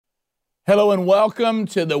Hello and welcome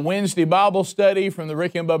to the Wednesday Bible study from the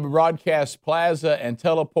Rick and Bubba Broadcast Plaza and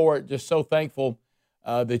Teleport. Just so thankful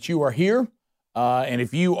that you are here. And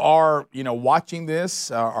if you are, watching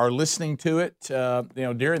this or listening to it,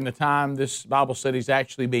 during the time this Bible study is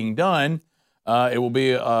actually being done, it will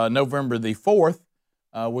be November the 4th,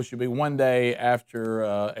 which will be one day after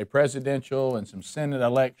a presidential and some Senate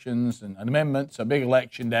elections and amendments, a big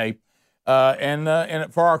election day.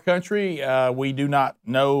 And for our country, we do not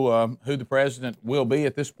know who the president will be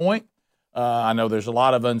at this point. I know there's a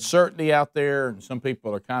lot of uncertainty out there, and some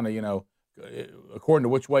people are kind of, according to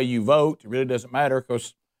which way you vote, it really doesn't matter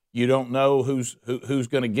because you don't know who's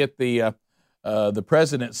going to get the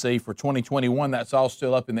presidency for 2021. That's all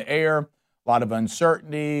still up in the air. A lot of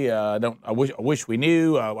uncertainty. I wish we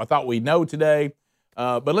knew. I thought we'd know today.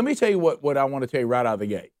 But let me tell you what I want to tell you right out of the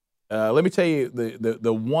gate. Let me tell you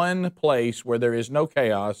the one place where there is no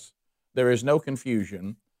chaos, there is no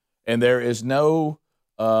confusion, and there is no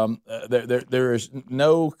there is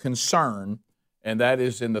no concern, and that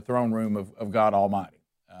is in the throne room of God Almighty.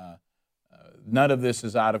 None of this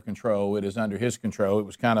is out of control. It is under His control. It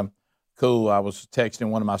was kind of cool. I was texting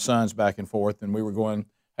one of my sons back and forth, and we were going,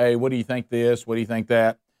 "Hey, what do you think this? What do you think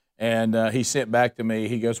that?" And he sent back to me.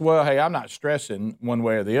 He goes, "Well, hey, I'm not stressing one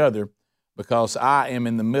way or the other, because I am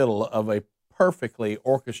in the middle of a perfectly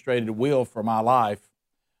orchestrated will for my life,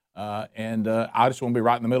 and I just want to be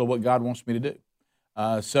right in the middle of what God wants me to do."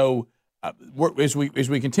 As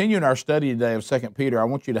we continue in our study today of 2 Peter, I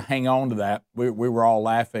want you to hang on to that. We were all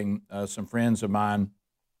laughing. Some friends of mine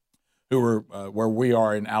who were where we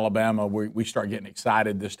are in Alabama, we start getting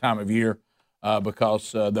excited this time of year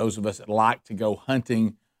because those of us that like to go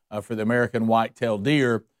hunting for the American white-tailed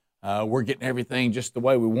deer, we're getting everything just the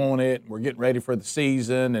way we want it. We're getting ready for the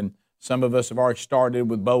season, and some of us have already started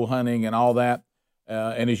with bow hunting and all that.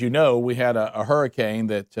 And as you know, we had a hurricane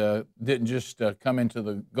that didn't just come into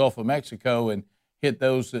the Gulf of Mexico and hit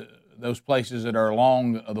those places that are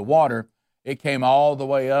along the water. It came all the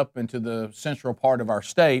way up into the central part of our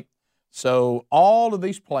state. So all of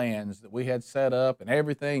these plans that we had set up and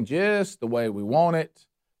everything just the way we want it,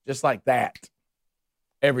 just like that,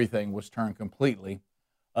 everything was turned completely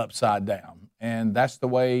upside down. And that's the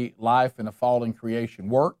way life in a fallen creation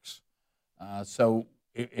works. So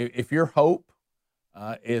if your hope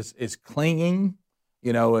is clinging,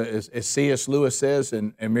 as C.S. Lewis says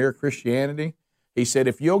in Mere Christianity, he said,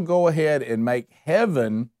 if you'll go ahead and make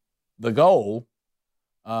heaven the goal,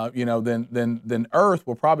 then earth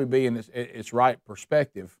will probably be in its right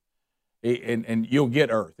perspective, and you'll get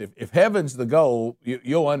earth. If heaven's the goal,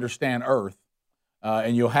 you'll understand earth.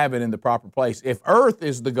 And you'll have it in the proper place. If earth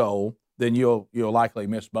is the goal, then you'll likely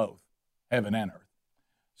miss both, heaven and earth.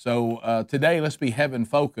 So today, let's be heaven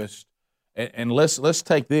focused, and let's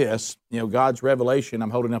take this. God's revelation.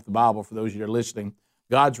 I'm holding up the Bible for those of you that are listening.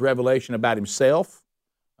 God's revelation about Himself,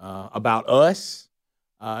 about us,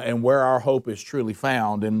 and where our hope is truly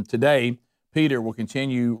found. And today, Peter will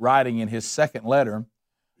continue writing in his second letter,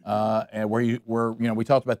 and where we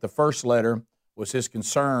talked about the first letter was his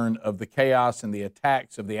concern of the chaos and the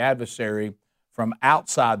attacks of the adversary from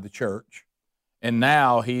outside the church. And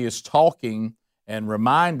now he is talking and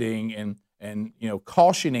reminding and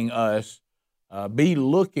cautioning us, be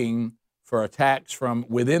looking for attacks from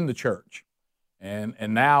within the church. And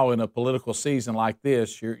now in a political season like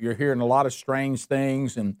this, you're hearing a lot of strange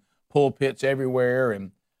things and pulpits everywhere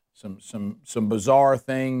and some bizarre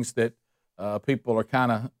things that people are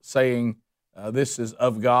kind of saying, this is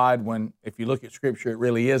of God, when if you look at Scripture, it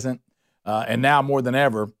really isn't. And now more than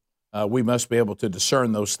ever, we must be able to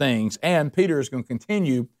discern those things. And Peter is going to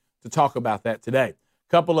continue to talk about that today.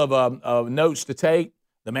 A couple of notes to take.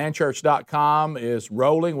 TheManChurch.com is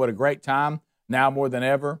rolling. What a great time now more than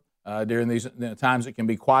ever during these times it can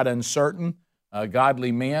be quite uncertain.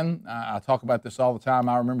 Godly men, I talk about this all the time.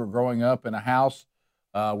 I remember growing up in a house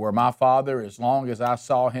where my father, as long as I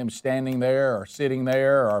saw him standing there or sitting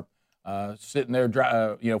there or sitting there,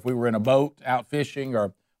 if we were in a boat out fishing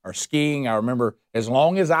or skiing, I remember as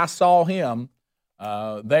long as I saw him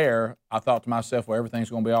there, I thought to myself, well, everything's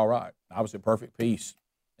going to be all right. I was at perfect peace.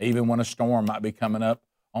 Even when a storm might be coming up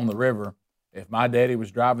on the river, if my daddy was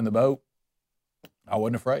driving the boat, I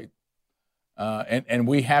wasn't afraid. And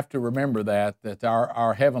we have to remember that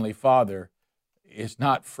our Heavenly Father is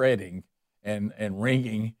not fretting and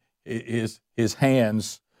wringing his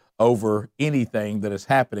hands over anything that is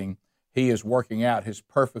happening. He is working out His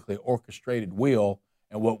perfectly orchestrated will,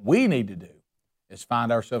 and what we need to do is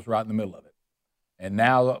find ourselves right in the middle of it. And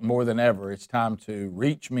now more than ever, it's time to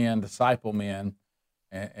reach men, disciple men,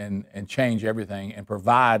 and change everything and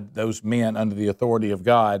provide those men under the authority of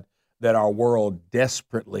God that our world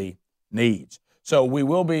desperately needs. So we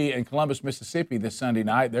will be in Columbus, Mississippi this Sunday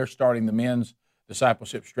night. They're starting the men's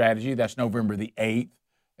discipleship strategy. That's November the 8th.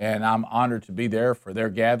 And I'm honored to be there for their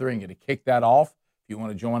gathering and to kick that off. If you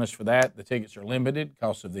want to join us for that, the tickets are limited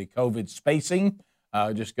because of the COVID spacing.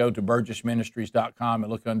 Just go to burgessministries.com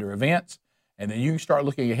and look under events. And then you can start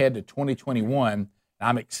looking ahead to 2021.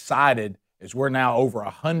 I'm excited as we're now over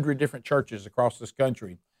 100 different churches across this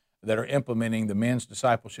country that are implementing the men's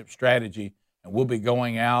discipleship strategy. And we'll be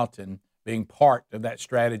going out and being part of that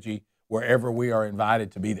strategy wherever we are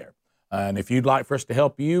invited to be there. And if you'd like for us to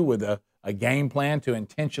help you with a game plan to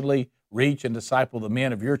intentionally reach and disciple the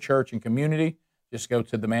men of your church and community, just go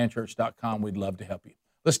to themanchurch.com. We'd love to help you.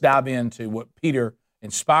 Let's dive into what Peter,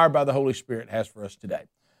 inspired by the Holy Spirit, has for us today.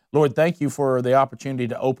 Lord, thank you for the opportunity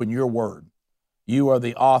to open your word. You are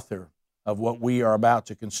the author of what we are about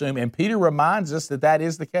to consume. And Peter reminds us that that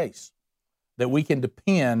is the case, that we can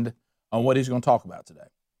depend on what he's going to talk about today.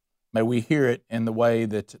 May we hear it in the way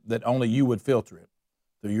that only you would filter it,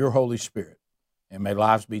 through your Holy Spirit. And may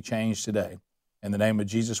lives be changed today. In the name of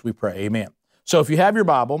Jesus we pray, amen. So if you have your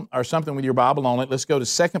Bible or something with your Bible on it, let's go to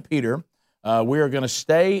 2 Peter. We are going to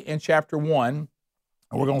stay in chapter 1,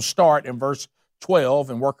 and we're going to start in verse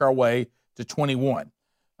 12 and work our way to 21.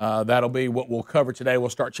 That'll be what we'll cover today. We'll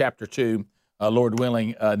start chapter 2, Lord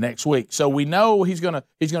willing, next week. So we know he's going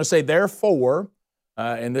to say, therefore,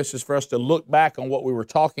 and this is for us to look back on what we were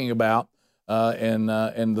talking about in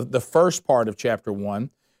the first part of chapter 1.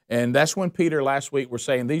 And that's when Peter last week was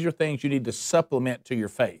saying, these are things you need to supplement to your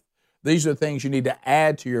faith. These are things you need to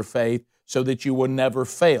add to your faith so that you will never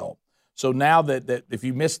fail. So now that if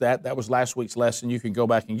you missed that was last week's lesson, you can go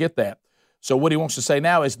back and get that. So what he wants to say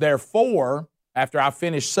now is, therefore, after I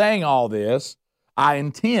finish saying all this, I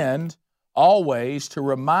intend always to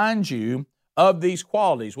remind you of these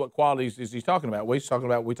qualities. What qualities is he talking about? Well,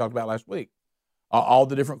 we talked about last week. All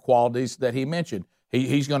the different qualities that he mentioned.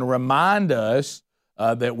 He's going to remind us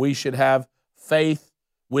that we should have faith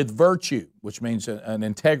with virtue, which means an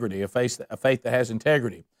integrity, a faith that has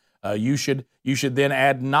integrity. You should then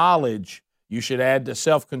add knowledge. You should add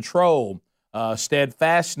self-control,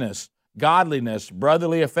 steadfastness, godliness,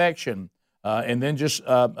 brotherly affection, and then just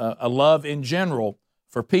a love in general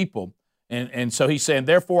for people. And so he's saying,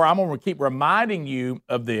 therefore, I'm going to keep reminding you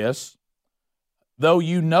of this, though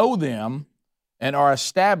you know them and are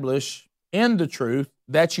established in the truth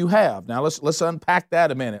that you have. Now, let's unpack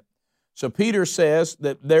that a minute. So Peter says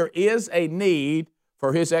that there is a need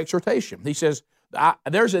for his exhortation. He says,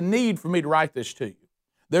 there's a need for me to write this to you.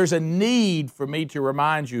 There's a need for me to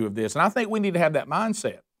remind you of this. And I think we need to have that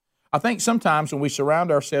mindset. I think sometimes when we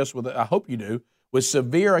surround ourselves with, I hope you do, with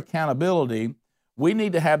severe accountability, we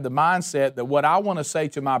need to have the mindset that what I want to say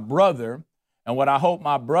to my brother and what I hope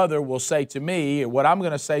my brother will say to me, and what I'm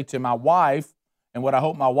going to say to my wife and what I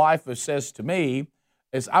hope my wife says to me,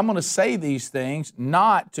 is I'm going to say these things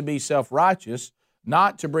not to be self-righteous,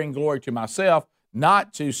 not to bring glory to myself,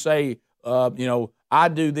 not to say, I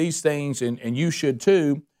do these things and you should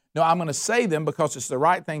too. No, I'm going to say them because it's the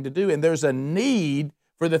right thing to do, and there's a need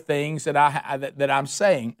for the things that I'm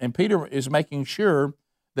saying. And Peter is making sure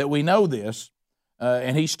that we know this,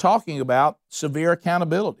 and he's talking about severe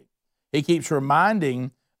accountability. He keeps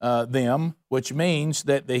reminding them, which means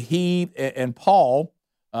that he and Paul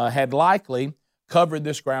had likely covered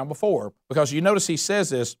this ground before. Because you notice he says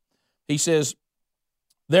this, he says,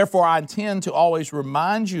 therefore I intend to always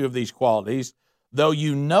remind you of these qualities, though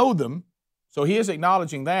you know them. So he is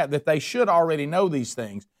acknowledging that they should already know these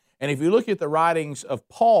things. And if you look at the writings of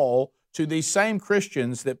Paul to these same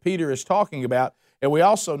Christians that Peter is talking about, and we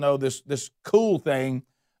also know this cool thing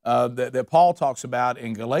that Paul talks about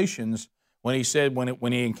in Galatians when he said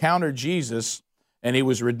when he encountered Jesus and he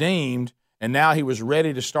was redeemed, and now he was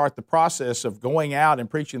ready to start the process of going out and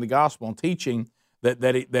preaching the gospel and teaching,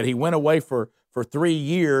 that he went away for 3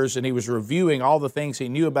 years, and he was reviewing all the things he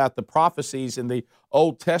knew about the prophecies in the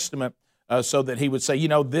Old Testament, so that he would say,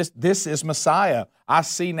 this is Messiah. I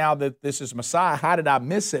see now that this is Messiah. How did I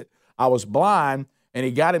miss it? I was blind. And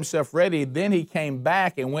he got himself ready. Then he came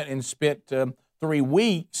back and went and spent 3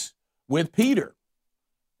 weeks with Peter.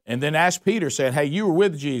 And then asked Peter, said, hey, you were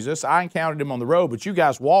with Jesus. I encountered him on the road, but you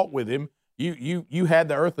guys walked with him. You had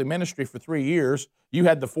the earthly ministry for 3 years. You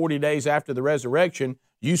had the 40 days after the resurrection.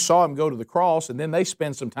 You saw him go to the cross, and then they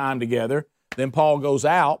spend some time together. Then Paul goes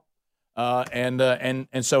out, and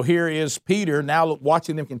so here is Peter now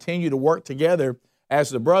watching them continue to work together as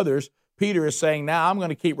the brothers. Peter is saying, now I'm going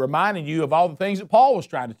to keep reminding you of all the things that Paul was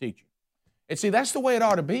trying to teach you. And see, that's the way it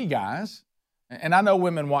ought to be, guys. And I know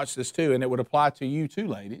women watch this too, and it would apply to you too,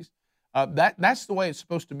 ladies. That's the way it's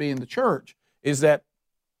supposed to be in the church, is that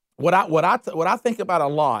What I think about a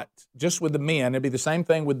lot, just with the men, it'd be the same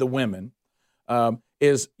thing with the women,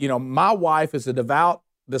 is, my wife is a devout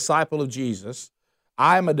disciple of Jesus.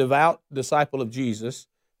 I am a devout disciple of Jesus,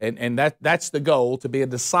 and that's the goal, to be a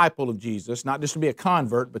disciple of Jesus, not just to be a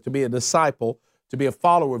convert, but to be a disciple, to be a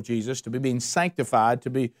follower of Jesus, to be being sanctified, to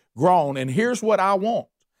be grown. And here's what I want.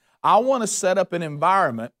 I want to set up an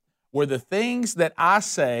environment where the things that I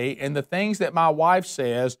say and the things that my wife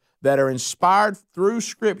says that are inspired through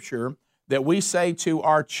Scripture, that we say to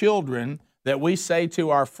our children, that we say to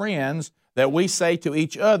our friends, that we say to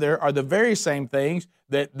each other, are the very same things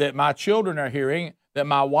that my children are hearing, that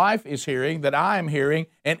my wife is hearing, that I am hearing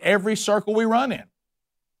in every circle we run in.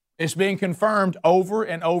 It's being confirmed over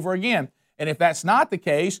and over again. And if that's not the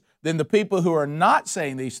case, then the people who are not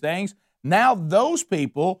saying these things, now those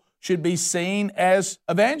people should be seen as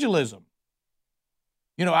evangelism.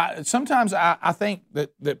 Sometimes I think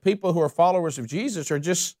that people who are followers of Jesus are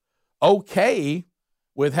just okay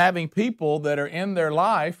with having people that are in their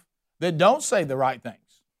life that don't say the right things.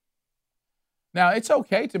 Now, it's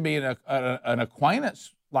okay to be an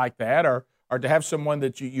acquaintance like that, or to have someone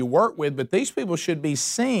that you work with, but these people should be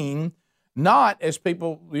seen not as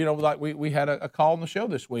people, like we had a call on the show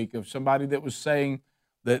this week of somebody that was saying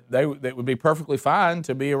that that would be perfectly fine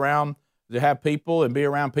to be around, to have people and be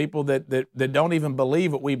around people that don't even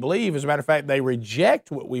believe what we believe. As a matter of fact, they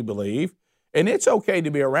reject what we believe. And it's okay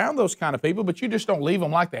to be around those kind of people, but you just don't leave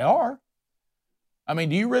them like they are. I mean,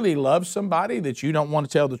 do you really love somebody that you don't want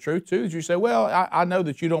to tell the truth to? You say, well, I know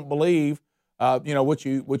that you don't believe, what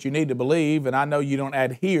you need to believe, and I know you don't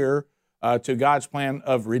adhere to God's plan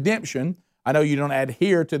of redemption. I know you don't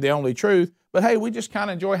adhere to the only truth, but hey, we just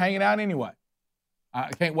kind of enjoy hanging out anyway. I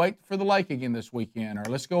can't wait for the lake again this weekend, or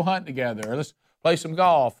let's go hunt together, or let's play some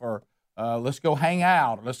golf, or let's go hang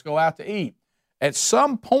out, or let's go out to eat. At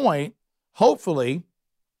some point, hopefully,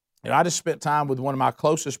 I just spent time with one of my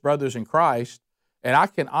closest brothers in Christ, and I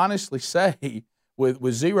can honestly say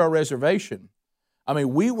with zero reservation, I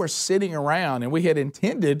mean, we were sitting around, and we had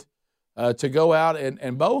intended to go out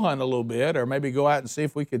and bow hunt a little bit, or maybe go out and see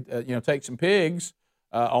if we could, take some pigs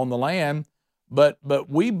on the land. But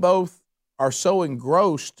we both are so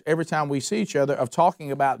engrossed every time we see each other of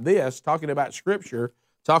talking about this, talking about Scripture,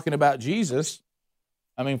 talking about Jesus.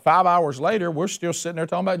 I mean, 5 hours later, we're still sitting there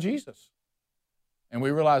talking about Jesus. And we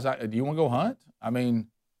realize, do you want to go hunt? I mean,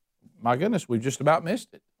 my goodness, we've just about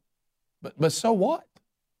missed it. But so what?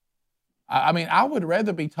 I mean, I would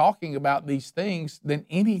rather be talking about these things than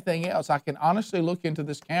anything else. I can honestly look into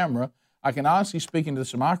this camera. I can honestly speak into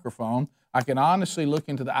this microphone. I can honestly look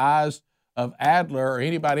into the eyes of Adler or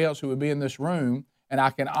anybody else who would be in this room, and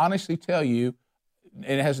I can honestly tell you,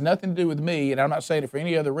 and it has nothing to do with me, and I'm not saying it for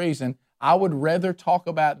any other reason, I would rather talk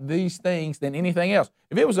about these things than anything else.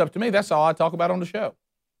 If it was up to me, that's all I'd talk about on the show.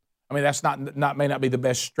 I mean, that's may not be the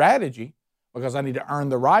best strategy, because I need to earn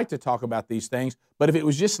the right to talk about these things. But if it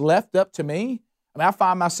was just left up to me, I mean, I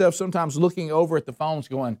find myself sometimes looking over at the phones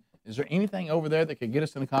going, is there anything over there that could get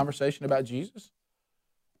us in a conversation about Jesus?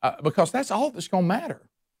 Because that's all that's going to matter.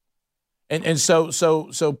 And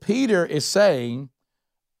so Peter is saying,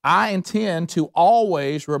 I intend to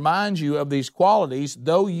always remind you of these qualities,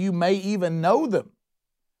 though you may even know them.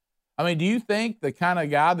 I mean, do you think the kind of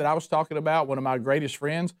guy that I was talking about, one of my greatest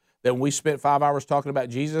friends, that when we spent 5 hours talking about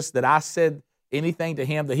Jesus, that I said anything to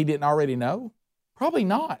him that he didn't already know? Probably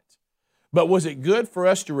not. But was it good for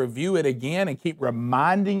us to review it again and keep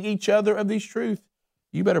reminding each other of these truths?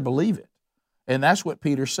 You better believe it. And that's what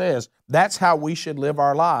Peter says. That's how we should live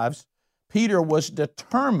our lives. Peter was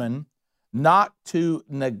determined not to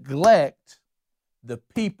neglect the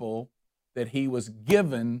people that he was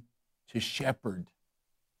given to shepherd.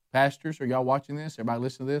 Pastors, are y'all watching this? Everybody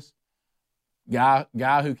listen to this?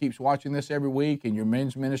 Guy who keeps watching this every week, and your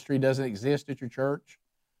men's ministry doesn't exist at your church.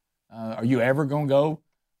 Are you ever going to go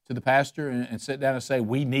to the pastor and sit down and say,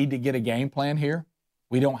 we need to get a game plan here?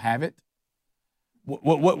 We don't have it.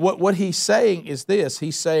 What he's saying is this.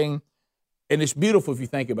 He's saying, and it's beautiful if you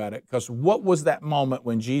think about it, because what was that moment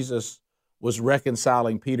when Jesus was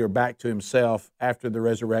reconciling Peter back to himself after the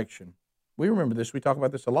resurrection? We remember this. We talk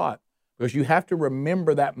about this a lot, because you have to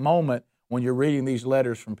remember that moment when you're reading these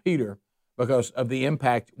letters from Peter, because of the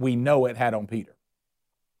impact we know it had on Peter.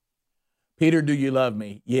 Peter, do you love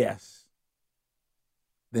me? Yes.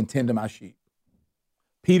 Then tend to my sheep.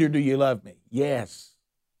 Peter, do you love me? Yes.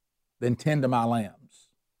 Then tend to my lambs.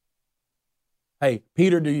 Hey,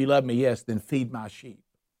 Peter, do you love me? Yes. Then feed my sheep.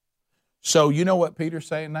 So you know what Peter's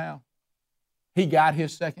saying now? He got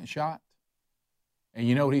his second shot. And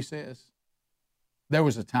you know what he says? There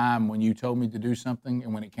was a time when you told me to do something,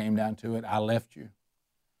 and when it came down to it, I left you.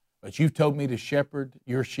 But you've told me to shepherd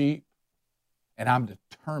your sheep, and I'm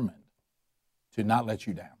determined to not let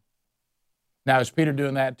you down. Now, is Peter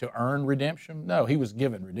doing that to earn redemption? No, he was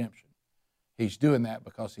given redemption. He's doing that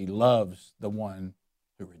because he loves the one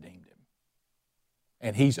who redeemed him.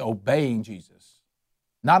 And he's obeying Jesus,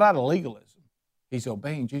 not out of legalism. He's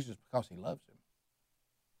obeying Jesus because he loves him.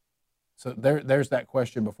 So there's that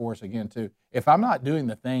question before us again, too. If I'm not doing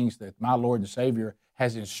the things that my Lord and Savior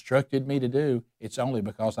has instructed me to do, it's only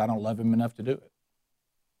because I don't love him enough to do it.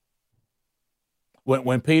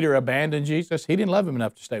 When Peter abandoned Jesus, he didn't love him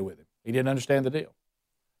enough to stay with him. He didn't understand the deal.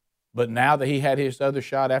 But now that he had his other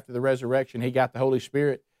shot after the resurrection, he got the Holy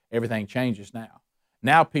Spirit, everything changes now.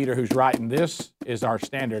 Now Peter, who's writing this, is our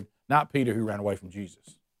standard, not Peter who ran away from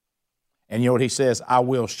Jesus. And you know what he says? I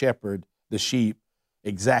will shepherd the sheep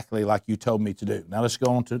exactly like you told me to do. Now let's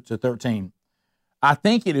go on to 13. I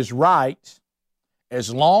think it is right,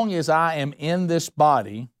 as long as I am in this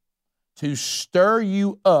body, to stir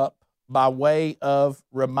you up by way of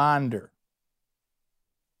reminder.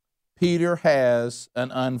 Peter has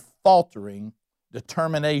an unfaltering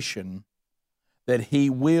determination that he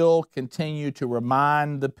will continue to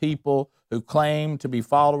remind the people who claim to be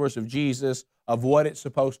followers of Jesus of what it's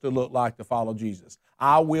supposed to look like to follow Jesus.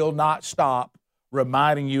 I will not stop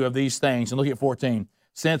reminding you of these things. And look at 14.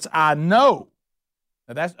 Since I know,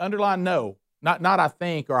 now that's underline know, not I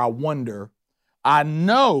think or I wonder, I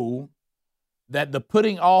know that the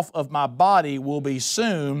putting off of my body will be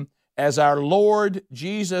soon, as our Lord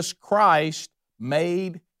Jesus Christ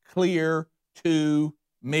made clear to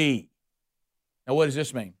me. Now, what does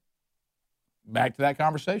this mean? Back to that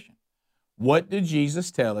conversation. What did Jesus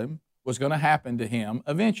tell him was going to happen to him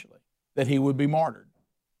eventually? That he would be martyred.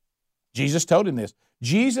 Jesus told him this.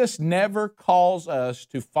 Jesus never calls us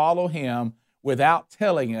to follow him without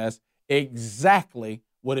telling us exactly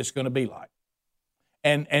what it's going to be like.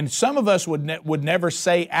 And some of us would never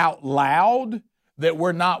say out loud that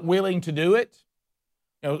we're not willing to do it.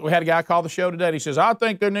 You know, we had a guy call the show today. He says, I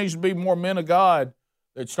think there needs to be more men of God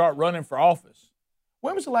that start running for office.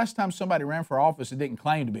 When was the last time somebody ran for office and didn't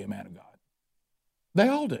claim to be a man of God? They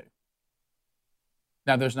all do.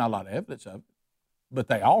 Now, there's not a lot of evidence of it, but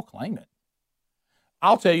they all claim it.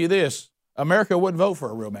 I'll tell you this, America wouldn't vote for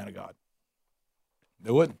a real man of God.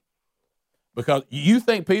 They wouldn't. Because you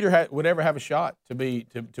think Peter would ever have a shot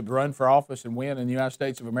to run for office and win in the United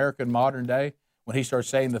States of America in modern day when he starts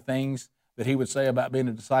saying the things that he would say about being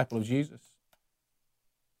a disciple of Jesus?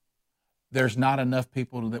 There's not enough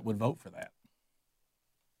people that would vote for that.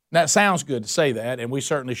 Now, it sounds good to say that, and we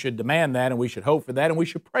certainly should demand that, and we should hope for that, and we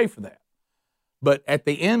should pray for that. But at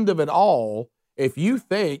the end of it all, if you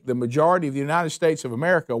think the majority of the United States of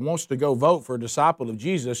America wants to go vote for a disciple of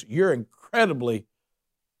Jesus, you're incredibly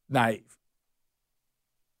naive.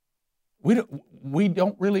 We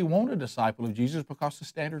don't really want a disciple of Jesus because the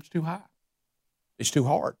standard's too high. It's too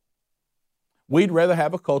hard. We'd rather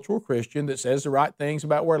have a cultural Christian that says the right things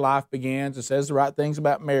about where life begins and says the right things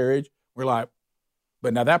about marriage. We're like,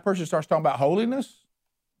 but now that person starts talking about holiness,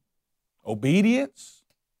 obedience,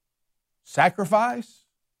 sacrifice,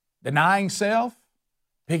 denying self,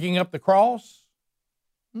 picking up the cross.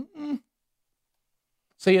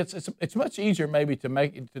 See, it's much easier maybe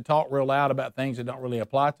to talk real loud about things that don't really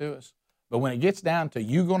apply to us. But when it gets down to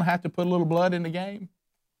you going to have to put a little blood in the game,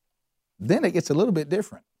 then it gets a little bit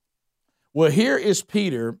different. Well, here is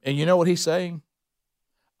Peter, and you know what he's saying?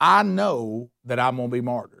 I know that I'm going to be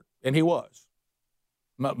martyred. And he was.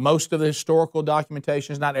 Most of the historical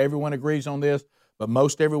documentations, not everyone agrees on this, but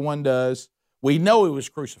most everyone does. We know he was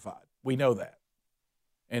crucified. We know that.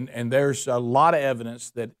 And there's a lot of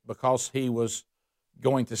evidence that because he was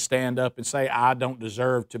going to stand up and say, I don't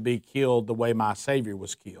deserve to be killed the way my Savior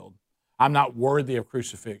was killed, I'm not worthy of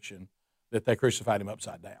crucifixion, that they crucified him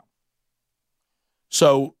upside down.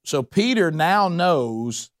 So Peter now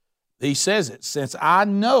knows, he says it, since I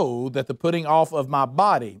know that the putting off of my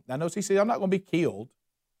body, now notice he said, I'm not going to be killed.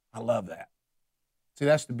 I love that. See,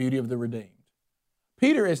 that's the beauty of the redeemed.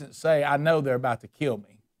 Peter isn't saying, I know they're about to kill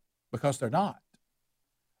me, because they're not.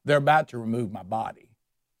 They're about to remove my body.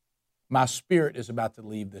 My spirit is about to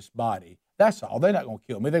leave this body. That's all. They're not going to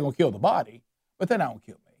kill me. They're going to kill the body, but they're not going to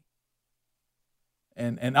kill me.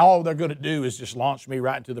 And all they're going to do is just launch me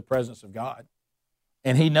right into the presence of God.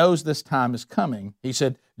 And he knows this time is coming. He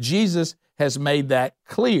said, Jesus has made that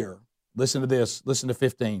clear. Listen to this. Listen to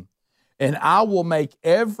 15. And I will make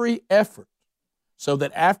every effort so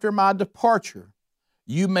that after my departure,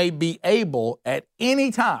 you may be able at any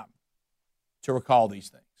time to recall these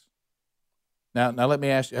things. Now let me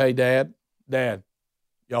ask you, hey, Dad,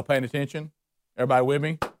 y'all paying attention? Everybody with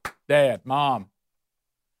me? Dad, Mom,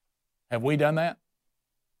 have we done that?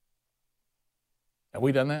 Have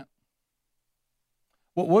we done that?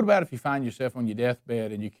 What about if you find yourself on your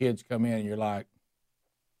deathbed and your kids come in and you're like,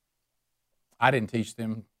 I didn't teach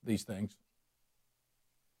them these things.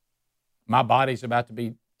 My body's about to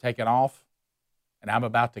be taken off and I'm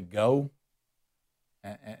about to go.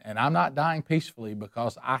 And I'm not dying peacefully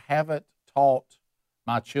because I haven't taught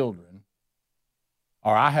my children,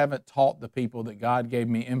 or I haven't taught the people that God gave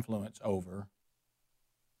me influence over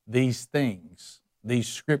these things, these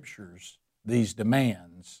scriptures, these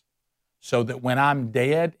demands, so that when I'm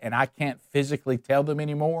dead and I can't physically tell them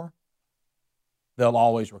anymore, they'll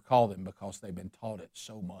always recall them because they've been taught it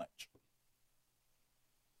so much.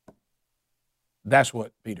 That's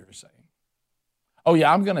what Peter is saying. Oh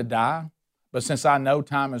yeah, I'm going to die, but since I know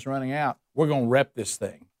time is running out, we're going to rep this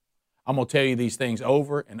thing. I'm going to tell you these things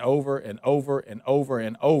over and over and over and over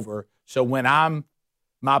and over, so when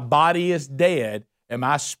my body is dead and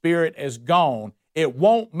my spirit is gone, it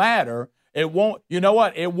won't matter. It won't, you know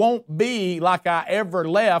what? It won't be like I ever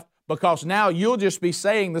left, because now you'll just be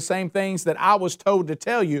saying the same things that I was told to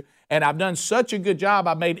tell you, and I've done such a good job.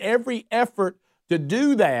 I've made every effort to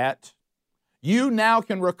do that. You now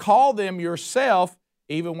can recall them yourself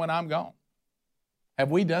even when I'm gone. Have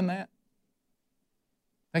we done that?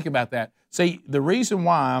 Think about that. See, the reason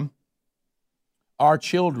why our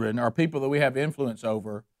children, or people that we have influence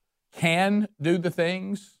over, can do the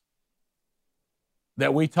things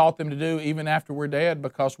that we taught them to do even after we're dead,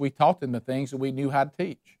 because we taught them the things that we knew how to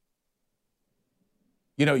teach.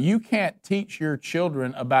 You know, you can't teach your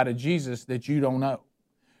children about a Jesus that you don't know.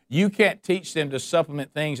 You can't teach them to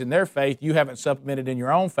supplement things in their faith you haven't supplemented in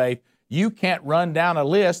your own faith. You can't run down a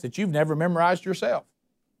list that you've never memorized yourself.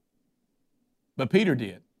 But Peter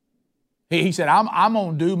did. He said, I'm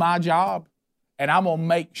going to do my job, and I'm going to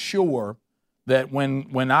make sure that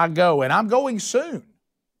when I go, and I'm going soon.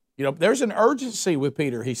 You know, there's an urgency with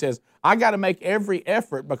Peter. He says, I got to make every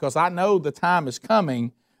effort because I know the time is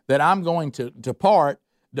coming that I'm going to depart,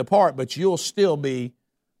 but you'll still be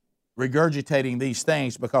regurgitating these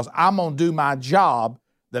things because I'm going to do my job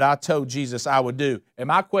that I told Jesus I would do. And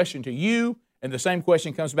my question to you, and the same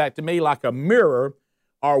question comes back to me like a mirror,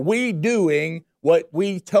 are we doing what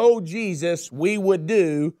we told Jesus we would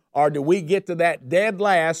do, or do we get to that dead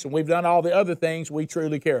last and we've done all the other things we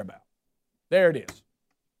truly care about? There it is.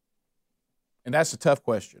 And that's a tough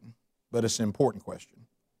question, but it's an important question.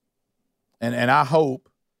 And I hope,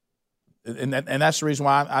 and that's the reason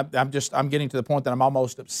why I'm getting to the point that I'm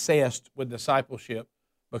almost obsessed with discipleship,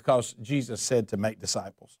 because Jesus said to make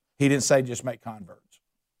disciples. He didn't say just make converts.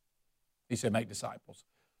 He said make disciples.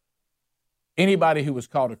 Anybody who was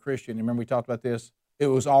called a Christian, remember we talked about this, it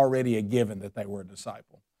was already a given that they were a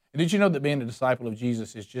disciple. And did you know that being a disciple of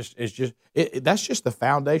Jesus that's just the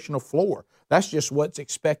foundational floor. That's just what's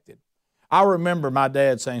expected. I remember my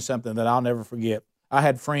dad saying something that I'll never forget. I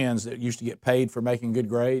had friends that used to get paid for making good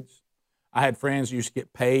grades. I had friends who used to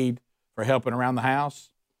get paid for helping around the house.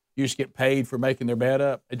 Used to get paid for making their bed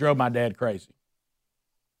up. It drove my dad crazy.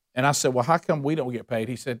 And I said, well, how come we don't get paid?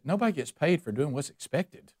 He said, nobody gets paid for doing what's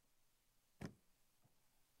expected.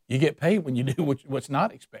 You get paid when you do what's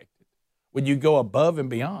not expected, when you go above and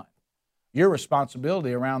beyond. Your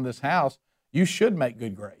responsibility around this house, you should make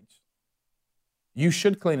good grades. You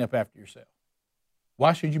should clean up after yourself.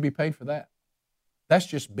 Why should you be paid for that? That's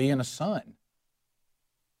just being a son.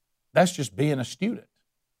 That's just being a student.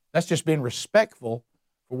 That's just being respectful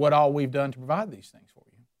for what all we've done to provide these things for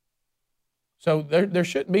you. So there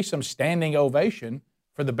shouldn't be some standing ovation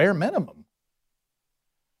for the bare minimum.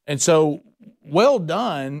 And so, well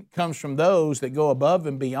done comes from those that go above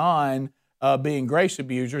and beyond being grace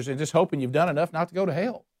abusers and just hoping you've done enough not to go to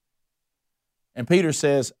hell. And Peter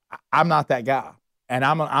says, I'm not that guy, and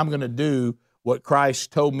I'm going to do what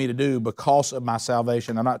Christ told me to do because of my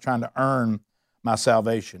salvation. I'm not trying to earn my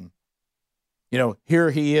salvation. You know,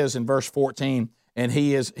 here he is in verse 14, and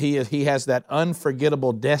he has that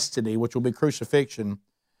unforgettable destiny, which will be crucifixion.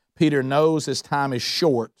 Peter knows his time is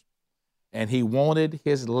short, and he wanted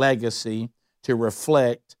his legacy to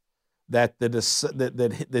reflect that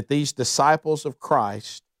that these disciples of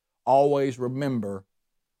Christ always remember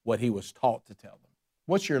what he was taught to tell them.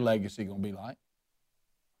 What's your legacy going to be like?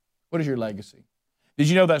 What is your legacy? Did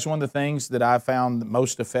you know that's one of the things that I found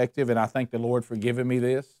most effective, and I thank the Lord for giving me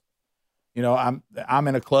this? You know, I'm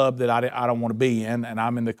in a club that I don't want to be in, and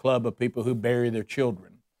I'm in the club of people who bury their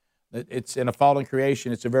children. It's in a fallen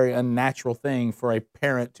creation. It's a very unnatural thing for a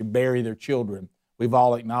parent to bury their children. We've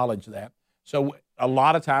all acknowledged that. So a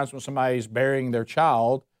lot of times when somebody's burying their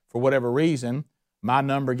child, for whatever reason, my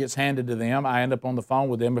number gets handed to them. I end up on the phone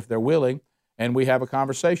with them if they're willing, and we have a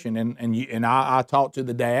conversation. And I talk to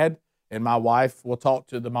the dad, and my wife will talk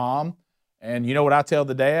to the mom, And you know what I tell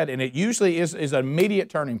the dad? And it usually is an immediate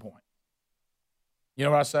turning point. You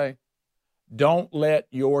know what I say? Don't let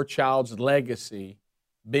your child's legacy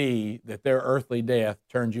be that their earthly death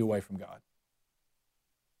turns you away from God.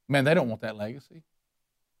 Man, they don't want that legacy.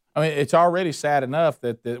 I mean, it's already sad enough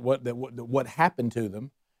that what happened to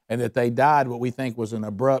them, and that they died what we think was an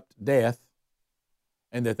abrupt death,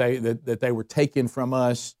 and that they were taken from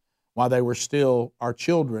us while they were still our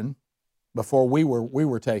children, before we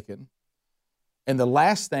were taken. And the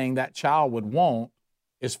last thing that child would want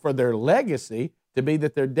is for their legacy to be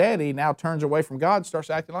that their daddy now turns away from God and starts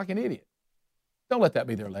acting like an idiot. Don't let that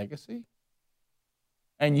be their legacy.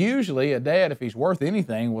 And usually a dad, if he's worth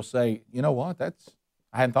anything, will say, you know what, I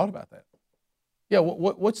hadn't thought about that. Yeah,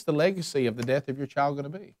 what's the legacy of the death of your child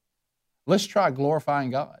going to be? Let's try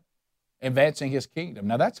glorifying God, advancing His kingdom.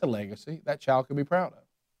 Now that's a legacy that child can be proud of.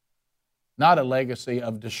 Not a legacy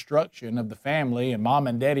of destruction of the family and mom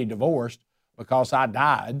and daddy divorced because I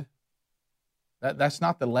died. That's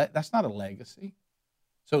not a legacy.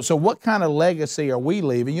 So what kind of legacy are we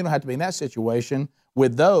leaving? You don't have to be in that situation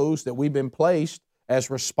with those that we've been placed as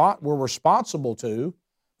we're responsible to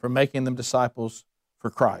for making them disciples for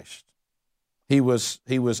Christ. He was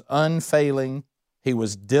unfailing, he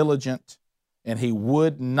was diligent, and he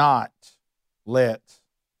would not let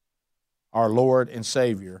our Lord and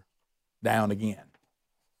Savior down again.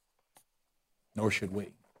 Nor should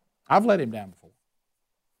we. I've let him down before.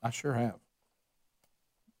 I sure have.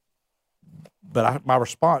 But my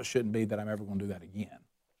response shouldn't be that I'm ever going to do that again.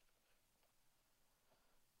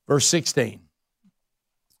 Verse 16.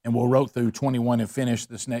 And we'll roll through 21 and finish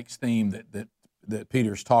this next theme that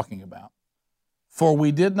Peter's talking about. For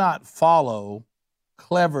we did not follow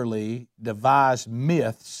cleverly devised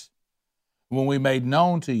myths when we made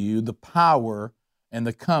known to you the power and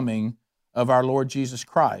the coming of our Lord Jesus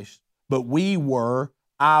Christ, but we were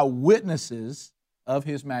eyewitnesses of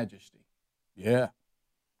His majesty. Yeah.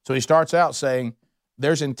 So he starts out saying,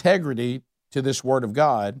 there's integrity to this Word of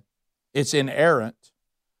God. It's inerrant.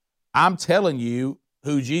 I'm telling you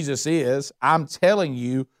who Jesus is. I'm telling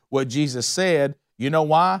you what Jesus said. You know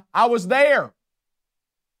why? I was there.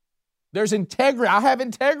 There's integrity. I have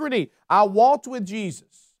integrity. I walked with Jesus.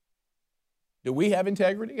 Do we have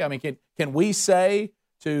integrity? I mean, can we say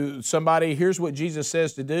to somebody, here's what Jesus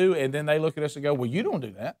says to do, and then they look at us and go, well, you don't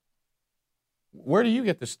do that. Where do you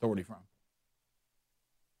get this authority from?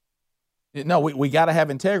 No, we got to have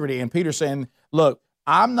integrity. And Peter's saying, look,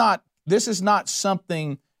 this is not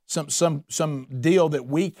something, some deal that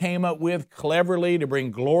we came up with cleverly to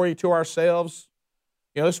bring glory to ourselves.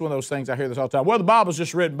 You know, this is one of those things I hear this all the time. Well, the Bible's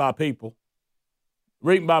just written by people.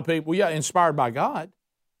 Written by people, yeah, inspired by God.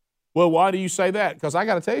 Well, why do you say that? Because I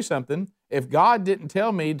got to tell you something. If God didn't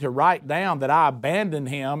tell me to write down that I abandoned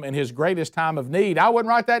Him in His greatest time of need, I wouldn't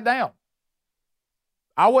write that down.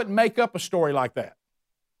 I wouldn't make up a story like that.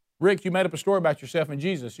 Rick, you made up a story about yourself and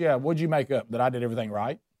Jesus. Yeah, what'd you make up? That I did everything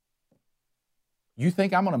right? You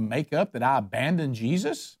think I'm going to make up that I abandoned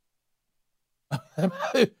Jesus?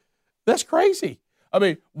 That's crazy. I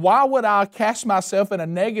mean, why would I cast myself in a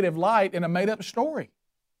negative light in a made-up story?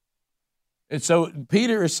 And so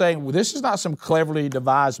Peter is saying, well, this is not some cleverly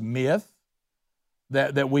devised myth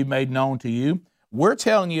that we made known to you. We're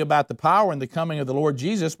telling you about the power and the coming of the Lord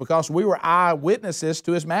Jesus because we were eyewitnesses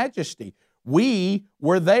to His majesty. We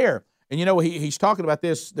were there. And you know, he's talking about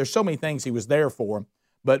this. There's so many things he was there for,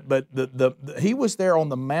 but he was there on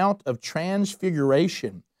the Mount of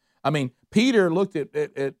Transfiguration. I mean, Peter looked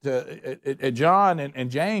at John and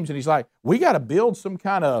James, and he's like, we got to build some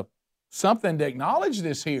kind of something to acknowledge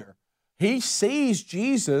this here. He sees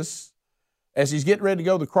Jesus as he's getting ready to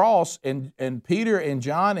go to the cross, and Peter and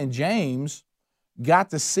John and James got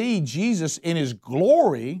to see Jesus in His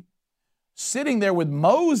glory, sitting there with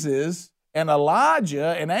Moses and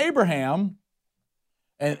Elijah and Abraham,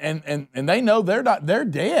 and they know they're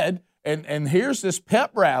dead. And here's this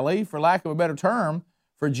pep rally, for lack of a better term,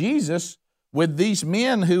 for Jesus with these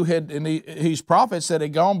men who had, and these prophets that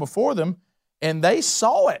had gone before them, and they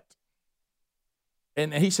saw it.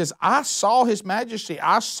 And he says, I saw His majesty.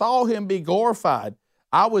 I saw Him be glorified.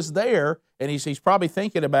 I was there. And he's probably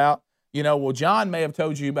thinking about, you know, well, John may have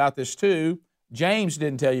told you about this too. James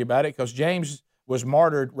didn't tell you about it because James was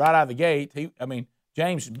martyred right out of the gate. And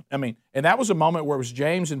that was a moment where it was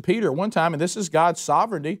James and Peter at one time, and this is God's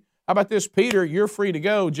sovereignty. How about this? Peter, you're free to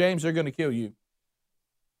go. James, they're going to kill you.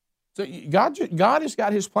 So God has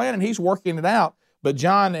got His plan, and He's working it out, but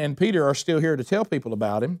John and Peter are still here to tell people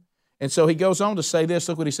about Him. And so he goes on to say this.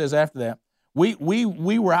 Look what he says after that. We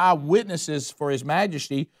were eyewitnesses for His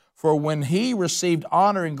majesty, for when He received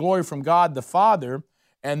honor and glory from God the Father,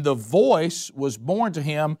 and the voice was borne to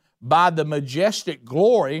him by the majestic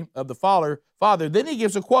glory of the Father. Then he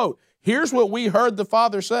gives a quote. Here's what we heard the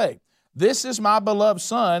Father say. This is my beloved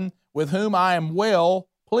Son, with whom I am well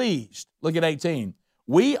pleased. Look at 18.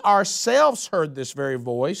 We ourselves heard this very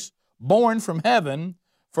voice, born from heaven,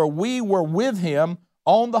 for we were with him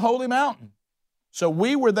on the holy mountain. So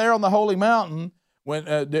we were there on the holy mountain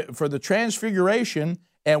for the transfiguration,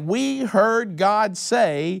 and we heard God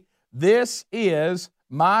say, this is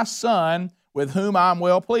my Son, with whom I'm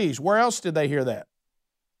well pleased. Where else did they hear that?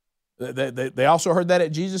 They also heard that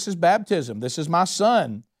at Jesus' baptism. This is my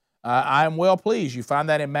Son. I am well pleased. You find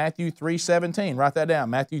that in Matthew 3:17. Write that down,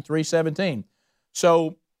 Matthew 3:17.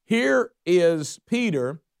 So here is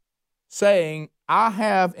Peter saying, I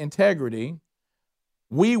have integrity.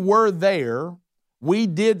 We were there. We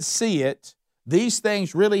did see it. These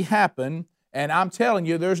things really happen. And I'm telling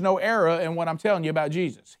you, there's no error in what I'm telling you about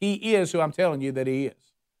Jesus. He is who I'm telling you that he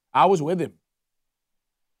is. I was with him.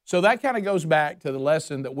 So that kind of goes back to the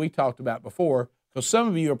lesson that we talked about before, because some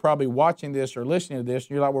of you are probably watching this or listening to this,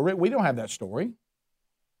 and you're like, well, Rick, we don't have that story.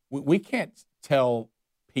 We can't tell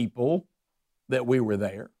people that we were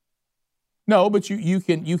there. No, but you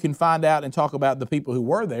can find out and talk about the people who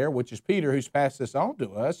were there, which is Peter, who's passed this on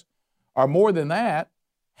to us. Or more than that,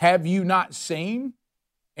 have you not seen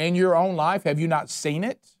in your own life, have you not seen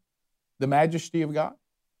it, the majesty of God?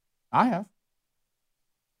 I have.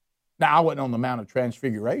 Now, I wasn't on the Mount of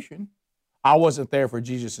Transfiguration. I wasn't there for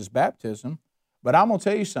Jesus' baptism. But I'm going to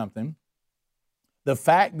tell you something. The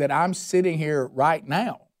fact that I'm sitting here right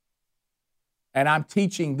now and I'm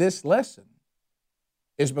teaching this lesson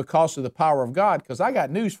is because of the power of God, because I got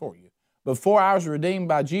news for you. Before I was redeemed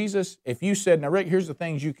by Jesus, if you said, now, Rick, here's the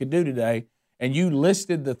things you could do today, and you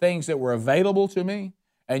listed the things that were available to me,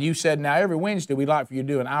 and you said, now, every Wednesday we'd like for you to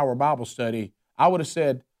do an hour Bible study, I would have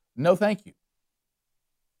said, no, thank you.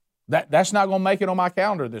 That's not going to make it on my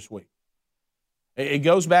calendar this week. It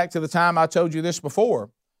goes back to the time I told you this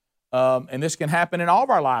before, and this can happen in all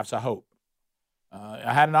of our lives, I hope.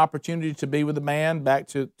 I had an opportunity to be with a man, back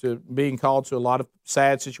to being called to a lot of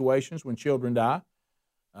sad situations when children die.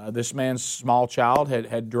 This man's small child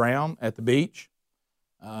had drowned at the beach.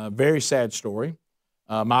 Very sad story.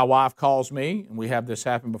 My wife calls me, and we have this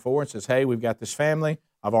happen before, and says, hey, we've got this family.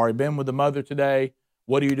 I've already been with the mother today.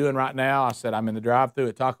 What are you doing right now? I said, I'm in the drive-thru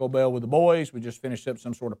at Taco Bell with the boys. We just finished up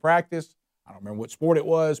some sort of practice. I don't remember what sport it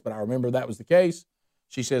was, but I remember that was the case.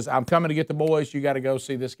 She says, I'm coming to get the boys. You got to go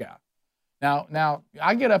see this guy. Now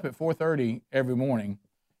I get up at 4:30 every morning,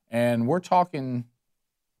 and we're talking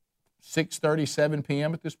 6:30, 7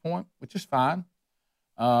 p.m. at this point, which is fine.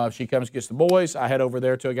 She comes and gets the boys. I head over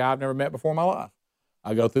there to a guy I've never met before in my life.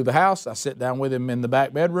 I go through the house. I sit down with him in the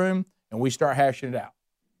back bedroom, and we start hashing it out.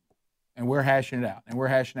 And we're hashing it out, and we're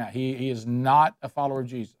hashing it out. He is not a follower of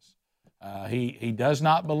Jesus. He does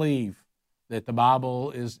not believe that the Bible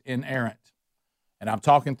is inerrant. And I'm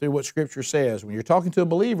talking through what Scripture says. When you're talking to a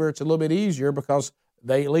believer, it's a little bit easier because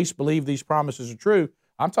they at least believe these promises are true.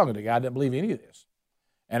 I'm talking to a guy that doesn't believe any of this.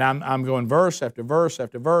 And I'm going verse after verse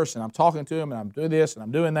after verse, and I'm talking to him, and I'm doing this, and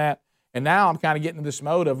I'm doing that. And now I'm kind of getting to this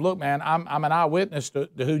mode of, look, man, I'm an eyewitness to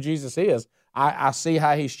who Jesus is. I see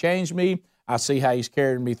how he's changed me. I see how he's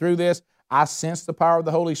carried me through this. I sense the power of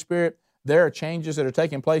the Holy Spirit. There are changes that are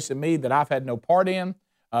taking place in me that I've had no part in.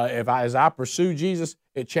 As I pursue Jesus,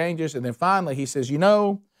 it changes. And then finally he says,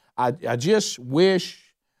 I just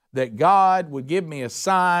wish that God would give me a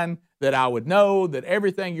sign that I would know that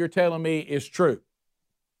everything you're telling me is true.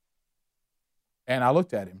 And I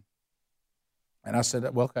looked at him and I said,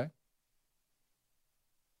 well, okay.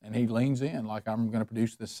 And he leans in like I'm going to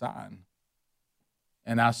produce this sign.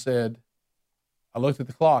 And I looked at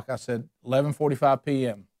the clock. I said, 11:45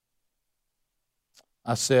 p.m.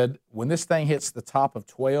 I said, when this thing hits the top of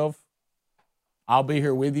 12, I'll be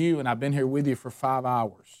here with you, and I've been here with you for 5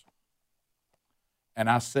 hours. And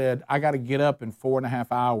I said, I got to get up in 4.5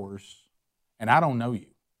 hours, and I don't know you.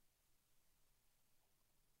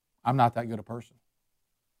 I'm not that good a person.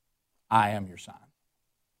 I am your sign.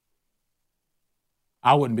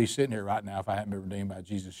 I wouldn't be sitting here right now if I hadn't been redeemed by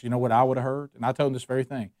Jesus. You know what I would have heard? And I told him this very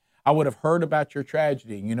thing. I would have heard about your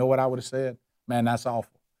tragedy, and you know what I would have said? Man, that's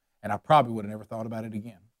awful. And I probably would have never thought about it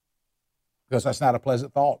again because that's not a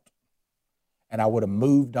pleasant thought. And I would have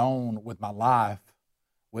moved on with my life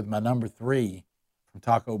with my number 3 from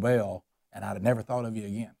Taco Bell, and I'd have never thought of you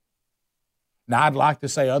again. Now, I'd like to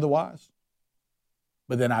say otherwise,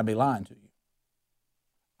 but then I'd be lying to you.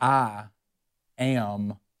 I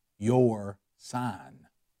am your sign.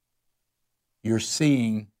 You're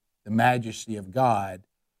seeing the majesty of God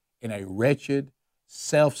in a wretched,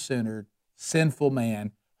 self-centered, sinful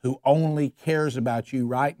man who only cares about you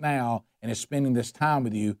right now and is spending this time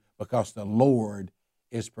with you because the Lord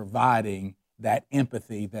is providing that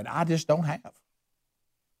empathy that I just don't have.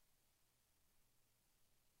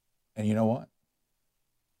 And you know what?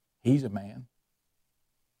 He's a man.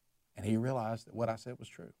 And he realized that what I said was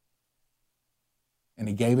true. And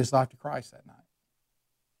he gave his life to Christ that night.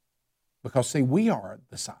 Because, see, we are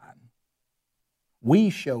the sign. We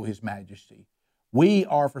show his majesty. We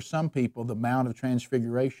are, for some people, the Mount of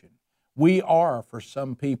Transfiguration. We are, for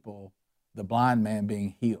some people, the blind man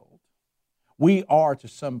being healed. We are, to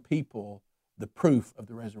some people, the proof of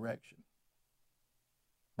the resurrection.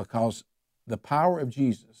 Because the power of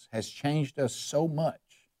Jesus has changed us so much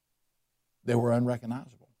that we're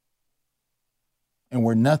unrecognizable. And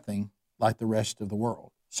we're nothing like the rest of the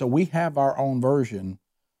world. So we have our own version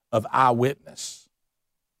of eyewitness.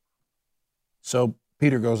 So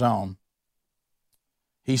Peter goes on.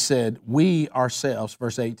 He said, we ourselves,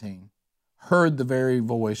 verse 18, heard the very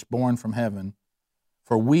voice born from heaven,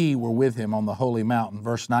 for we were with him on the holy mountain,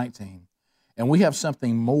 verse 19. And we have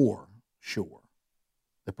something more sure,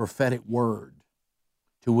 the prophetic word,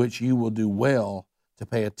 to which you will do well to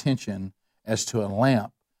pay attention as to a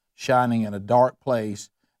lamp shining in a dark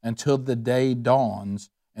place until the day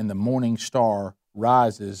dawns and the morning star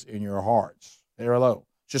rises in your hearts. Hello.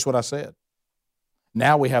 It's just what I said.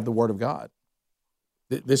 Now we have the Word of God.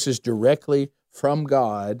 This is directly from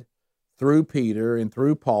God through Peter and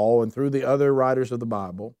through Paul and through the other writers of the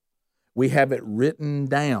Bible. We have it written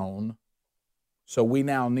down, so we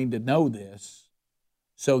now need to know this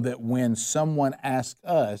so that when someone asks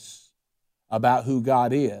us about who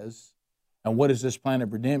God is and what is this plan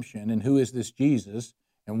of redemption and who is this Jesus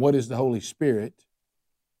and what is the Holy Spirit,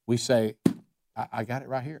 we say, I got it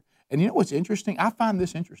right here. And you know what's interesting? I find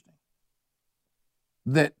this interesting,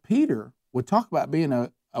 that Peter would talk about being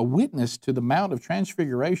a witness to the Mount of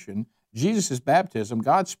Transfiguration, Jesus' baptism,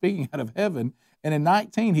 God speaking out of heaven, and in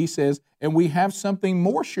 19 he says, and we have something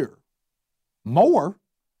more sure, more,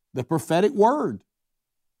 the prophetic word,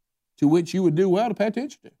 to which you would do well to pay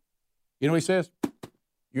attention to. You know what he says?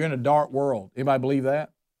 You're in a dark world. Anybody believe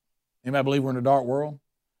that? Anybody believe we're in a dark world?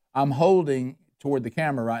 I'm holding toward the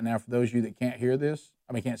camera right now, for those of you that can't hear this,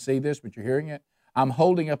 can't see this, but you're hearing it. I'm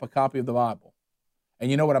holding up a copy of the Bible. And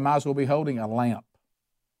you know what I might as well be holding? A lamp.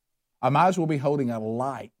 I might as well be holding a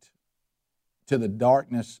light to the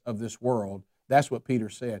darkness of this world. That's what Peter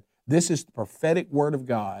said. This is the prophetic word of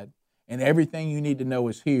God, and everything you need to know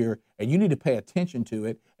is here, and you need to pay attention to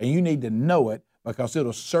it, and you need to know it because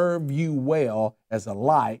it'll serve you well as a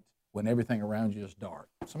light when everything around you is dark.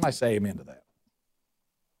 Somebody say amen to that.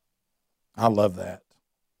 I love that.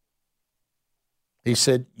 He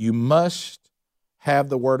said, you must have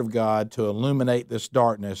the Word of God to illuminate this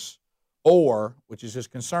darkness, or, which is his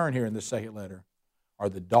concern here in this second letter, or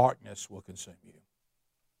the darkness will consume you.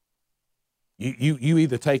 You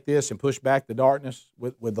either take this and push back the darkness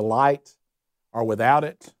with the light, or without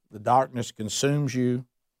it, the darkness consumes you,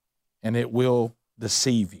 and it will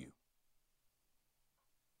deceive you.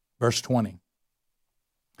 Verse 20.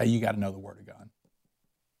 Hey, you got to know the Word of God.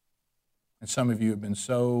 And some of you have been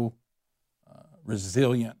so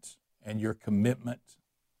resilient in your commitment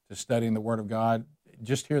to studying the Word of God,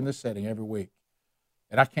 just here in this setting every week.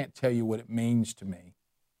 And I can't tell you what it means to me.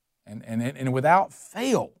 And without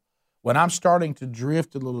fail, when I'm starting to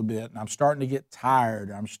drift a little bit and I'm starting to get tired,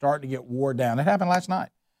 I'm starting to get wore down. It happened last night.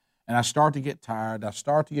 And I start to get tired, I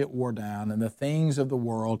start to get wore down, and the things of the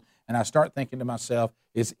world, and I start thinking to myself,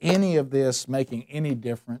 is any of this making any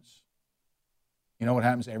difference? You know what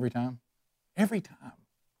happens every time? Every time.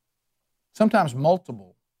 Sometimes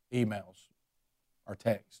multiple emails or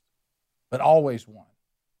texts, but always one.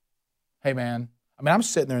 Hey, man, I'm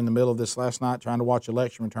sitting there in the middle of this last night trying to watch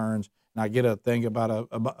election returns, and I get a thing about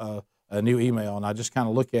a new email, and I just kind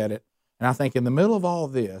of look at it, and I think in the middle of all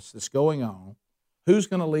this that's going on, who's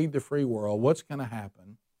going to lead the free world? What's going to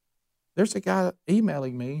happen? There's a guy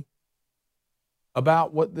emailing me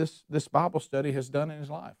about what this Bible study has done in his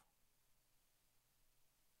life.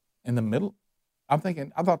 In the middle, I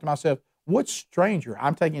thought to myself, what's stranger?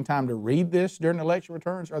 I'm taking time to read this during the election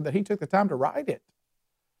returns, or that he took the time to write it.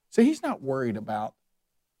 See, he's not worried about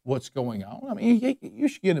what's going on. You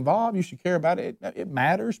should get involved. You should care about it. It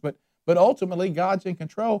matters, but ultimately, God's in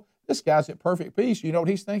control. This guy's at perfect peace. You know what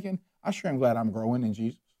he's thinking? I sure am glad I'm growing in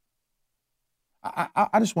Jesus.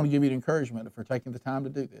 I just want to give you the encouragement for taking the time to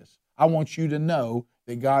do this. I want you to know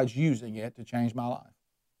that God's using it to change my life.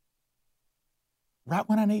 Right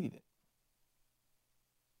when I needed it.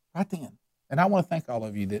 Right then. And I want to thank all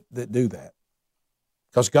of you that do that.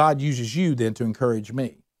 Because God uses you then to encourage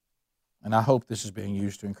me. And I hope this is being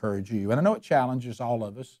used to encourage you. And I know it challenges all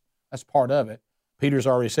of us. That's part of it. Peter's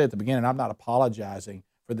already said at the beginning, I'm not apologizing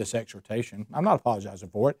for this exhortation. I'm not apologizing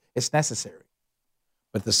for it. It's necessary.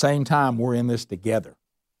 But at the same time, we're in this together.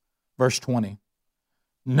 Verse 20,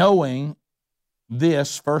 knowing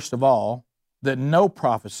this, first of all, that no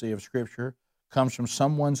prophecy of Scripture comes from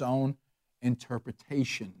someone's own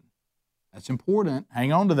interpretation. That's important.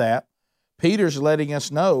 Hang on to that. Peter's letting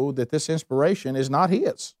us know that this inspiration is not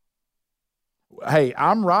his. Hey,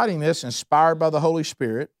 I'm writing this inspired by the Holy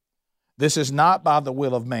Spirit. This is not by the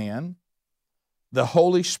will of man. The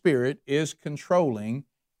Holy Spirit is controlling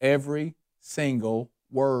every single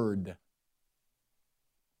word.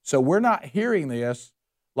 So we're not hearing this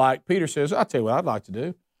like Peter says, I'll tell you what I'd like to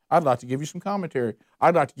do. I'd like to give you some commentary.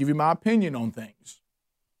 I'd like to give you my opinion on things.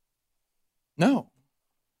 No.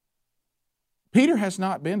 Peter has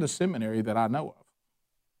not been to seminary that I know of.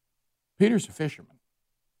 Peter's a fisherman.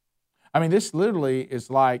 I mean, this literally is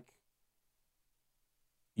like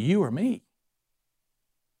you or me.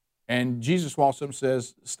 And Jesus walks up and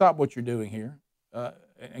says, stop what you're doing here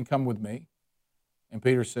and come with me. And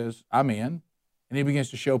Peter says, I'm in. And he begins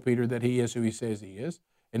to show Peter that he is who he says he is.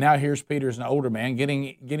 And now here's Peter as an older man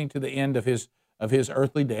getting to the end of his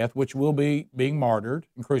earthly death, which will be being martyred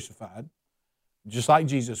and crucified, just like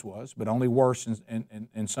Jesus was, but only worse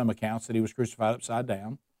in some accounts, that he was crucified upside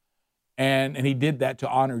down. And he did that to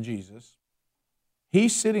honor Jesus.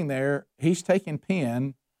 He's sitting there, he's taking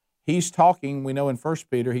pen, he's talking, we know in 1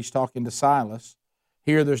 Peter, he's talking to Silas.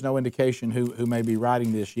 Here there's no indication who may be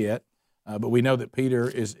writing this yet, but we know that Peter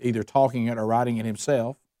is either talking it or writing it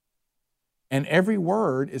himself. And every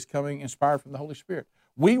word is coming inspired from the Holy Spirit.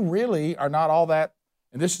 We really are not all that,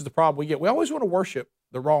 and this is the problem we get. We always want to worship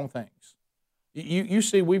the wrong things. You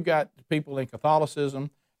see, we've got people in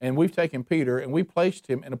Catholicism, and we've taken Peter and we placed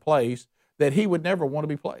him in a place that he would never want to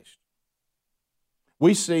be placed.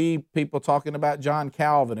 We see people talking about John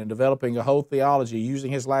Calvin and developing a whole theology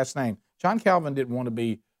using his last name. John Calvin didn't want to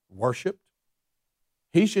be worshiped.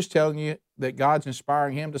 He's just telling you that God's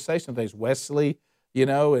inspiring him to say some things. Wesley,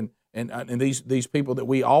 and these people that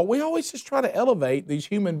we always just try to elevate these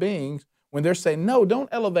human beings when they're saying, no, don't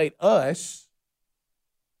elevate us.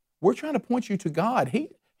 We're trying to point you to God.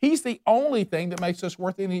 He's the only thing that makes us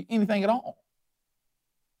worth anything at all.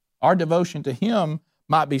 Our devotion to Him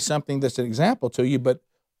might be something that's an example to you, but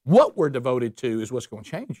what we're devoted to is what's going to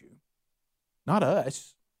change you, not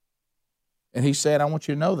us. And He said, I want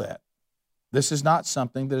you to know that. This is not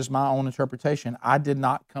something that is my own interpretation. I did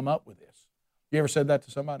not come up with this. You ever said that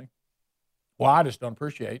to somebody? Well, I just don't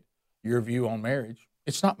appreciate your view on marriage.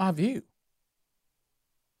 It's not my view.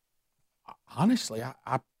 Honestly,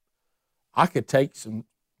 I could take some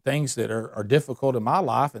things that are difficult in my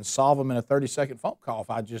life and solve them in a 30-second phone call if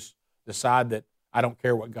I just decide that I don't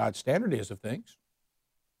care what God's standard is of things.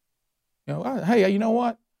 Hey, you know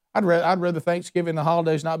what? I'd rather Thanksgiving and the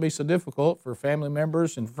holidays not be so difficult for family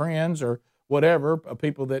members and friends or whatever,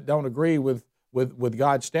 people that don't agree with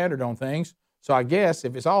God's standard on things. So I guess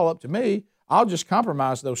if it's all up to me, I'll just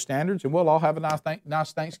compromise those standards and we'll all have a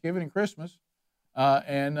nice Thanksgiving and Christmas,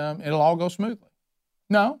 and it'll all go smoothly.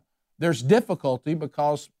 No, there's difficulty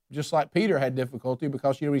because, just like Peter had difficulty,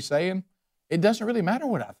 because you know what he's saying? It doesn't really matter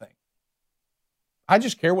what I think. I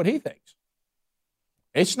just care what he thinks.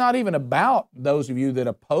 It's not even about those of you that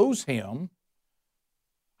oppose him.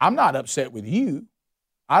 I'm not upset with you.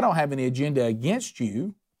 I don't have any agenda against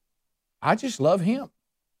you. I just love him.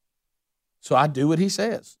 So I do what he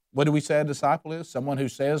says. What do we say a disciple is? Someone who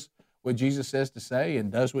says what Jesus says to say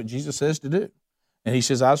and does what Jesus says to do. And he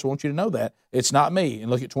says, I just want you to know that. It's not me.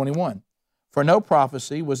 And look at 21. For no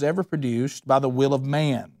prophecy was ever produced by the will of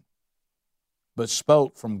man, but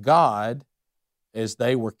spoke from God as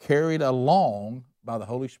they were carried along by the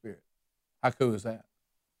Holy Spirit. How cool is that?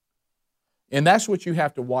 And that's what you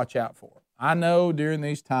have to watch out for. I know during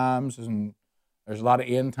these times, and there's a lot of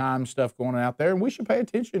end time stuff going on out there, and we should pay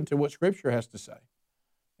attention to what Scripture has to say.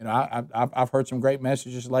 I've heard some great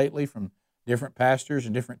messages lately from different pastors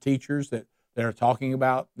and different teachers that are talking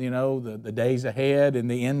about, the days ahead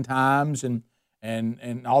and the end times and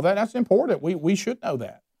all that. That's important. We should know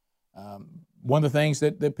that. One of the things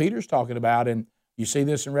that Peter's talking about, and you see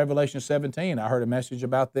this in Revelation 17. I heard a message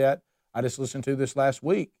about that. I just listened to this last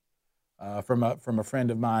week from a friend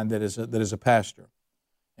of mine that is a pastor.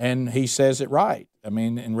 And he says it right. I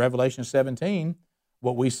mean, in Revelation 17,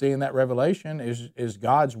 what we see in that revelation is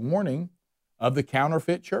God's warning of the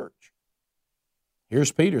counterfeit church.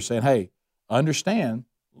 Here's Peter saying, hey, understand,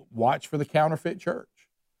 watch for the counterfeit church.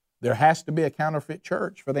 There has to be a counterfeit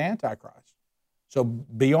church for the Antichrist. So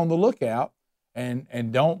be on the lookout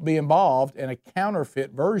and don't be involved in a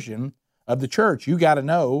counterfeit version of the church. You got to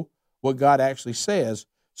know what God actually says.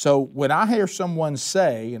 So when I hear someone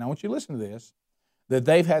say, and I want you to listen to this, that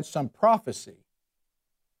they've had some prophecy,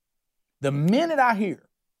 the minute I hear,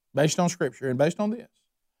 based on Scripture and based on this,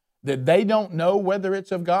 that they don't know whether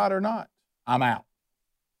it's of God or not, I'm out.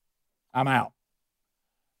 I'm out.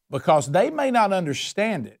 Because they may not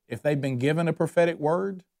understand it if they've been given a prophetic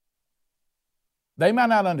word. They might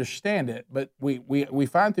not understand it, but we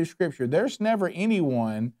find through Scripture there's never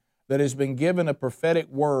anyone that has been given a prophetic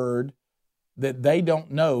word that they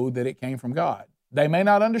don't know that it came from God. They may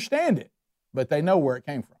not understand it, but they know where it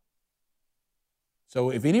came from. So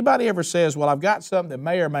if anybody ever says, well, I've got something that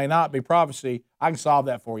may or may not be prophecy, I can solve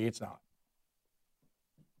that for you. It's not.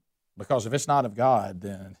 Because if it's not of God,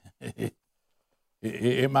 then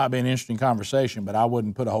it might be an interesting conversation, but I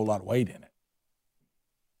wouldn't put a whole lot of weight in it.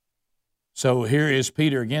 So here is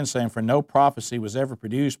Peter again saying, for no prophecy was ever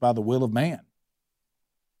produced by the will of man,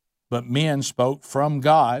 but men spoke from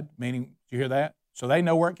God, meaning, did you hear that? So they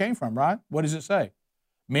know where it came from, right? What does it say?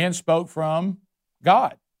 Men spoke from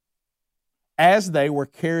God as they were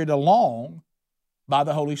carried along by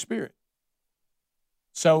the Holy Spirit.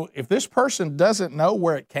 So if this person doesn't know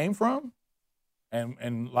where it came from,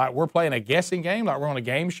 and like we're playing a guessing game, like we're on a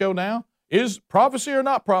game show now, is prophecy or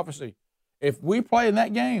not prophecy? If we play in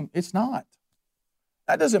that game, it's not.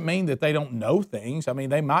 That doesn't mean that they don't know things. I mean,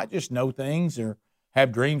 they might just know things or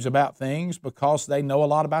have dreams about things because they know a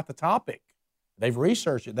lot about the topic. They've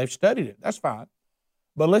researched it. They've studied it. That's fine.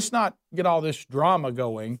 But let's not get all this drama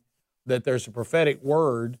going that there's a prophetic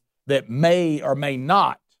word that may or may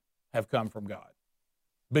not have come from God.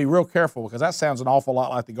 Be real careful because that sounds an awful lot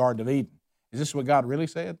like the Garden of Eden. Is this what God really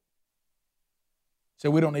said? So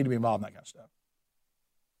we don't need to be involved in that kind of stuff.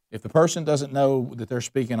 If the person doesn't know that they're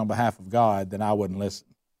speaking on behalf of God, then I wouldn't listen.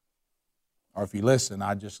 Or if you listen,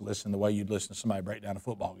 I'd just listen the way you'd listen to somebody break down a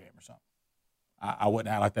football game or something. I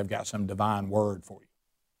wouldn't act like they've got some divine word for you.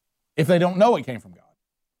 If they don't know it came from God.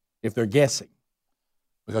 If they're guessing.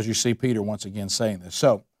 Because you see Peter once again saying this.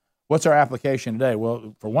 So, what's our application today?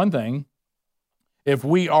 Well, for one thing, if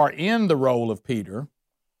we are in the role of Peter,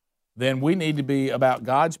 then we need to be about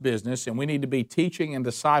God's business and we need to be teaching and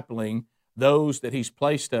discipling those that He's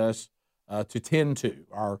placed us to tend to,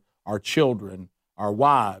 our children, our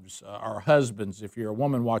wives, our husbands, if you're a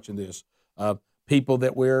woman watching this, people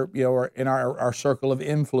that we're, are in our circle of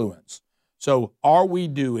influence. So are we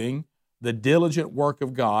doing the diligent work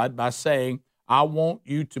of God by saying, I want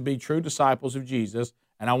you to be true disciples of Jesus,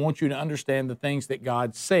 and I want you to understand the things that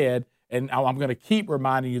God said, and I'm going to keep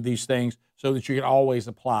reminding you of these things so that you can always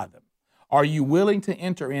apply them. Are you willing to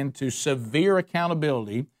enter into severe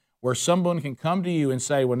accountability where someone can come to you and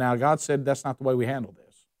say, well, now God said that's not the way we handle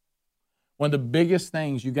this? One of the biggest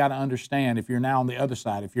things you got to understand if you're now on the other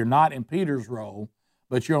side, if you're not in Peter's role,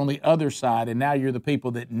 but you're on the other side and now you're the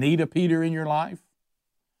people that need a Peter in your life,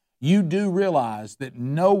 you do realize that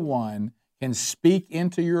no one can speak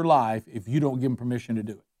into your life if you don't give them permission to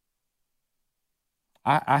do it.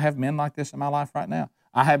 I have men like this in my life right now.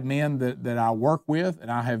 I have men that I work with, and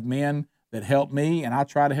I have men that help me, and I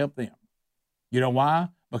try to help them. You know why?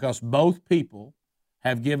 Because both people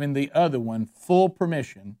have given the other one full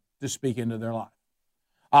permission to speak into their life.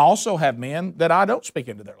 I also have men that I don't speak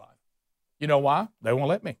into their life. You know why? They won't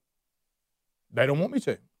let me. They don't want me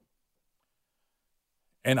to.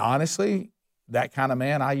 And honestly, that kind of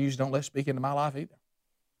man I usually don't let speak into my life either.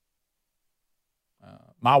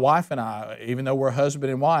 My wife and I, even though we're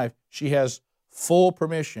husband and wife, she has full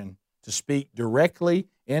permission to speak directly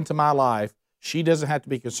into my life. She doesn't have to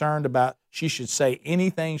be concerned about, she should say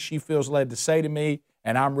anything she feels led to say to me,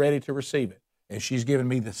 and I'm ready to receive it. And she's given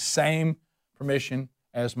me the same permission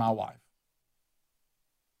as my wife.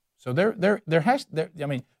 So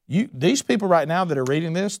these people right now that are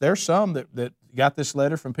reading this, there's some that got this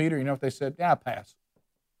letter from Peter. You know what they said? Yeah, I pass.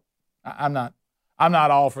 I'm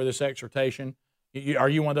not all for this exhortation. Are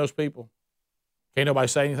you one of those people? Can't nobody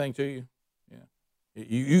say anything to you? Yeah.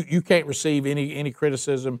 You can't receive any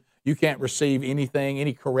criticism. You can't receive anything,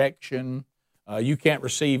 any correction. You can't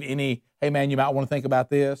receive any, hey man, you might want to think about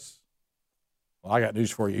this. Well, I got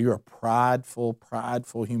news for you. You're a prideful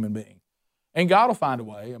human being. And God will find a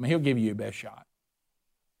way. I mean, He'll give you your best shot.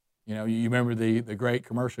 You know, you remember the great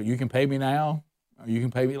commercial, you can pay me now or you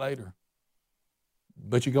can pay me later.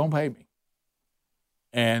 But you're going to pay me.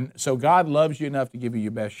 And so God loves you enough to give you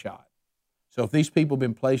your best shot. So if these people have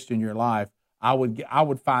been placed in your life, I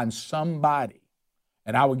would find somebody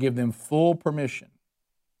and I would give them full permission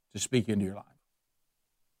to speak into your life.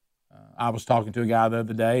 I was talking to a guy the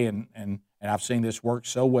other day, and I've seen this work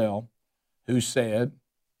so well, who said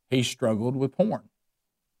he struggled with porn.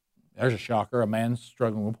 There's a shocker, a man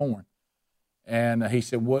struggling with porn. And he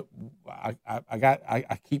said, "What?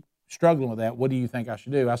 I keep struggling with that. What do you think I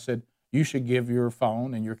should do?" I said, "You should give your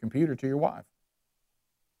phone and your computer to your wife.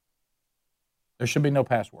 There should be no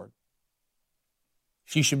password.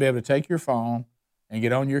 She should be able to take your phone and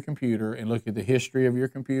get on your computer and look at the history of your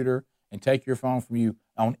computer and take your phone from you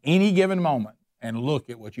on any given moment and look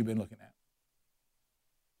at what you've been looking at."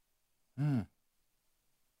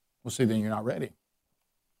 Well, see, then you're not ready.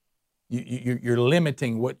 You're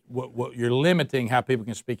limiting what you're limiting how people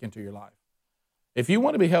can speak into your life. If you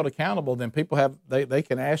want to be held accountable, then people they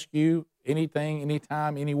can ask you anything,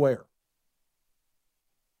 anytime, anywhere.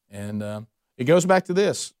 And it goes back to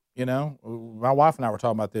this. You know, my wife and I were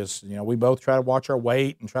talking about this. You know, we both try to watch our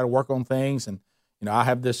weight and try to work on things. And you know, I've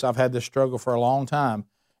had this struggle for a long time.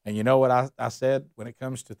 And you know what I said when it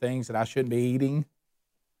comes to things that I shouldn't be eating?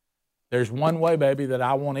 There's one way, baby, that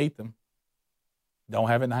I won't eat them. Don't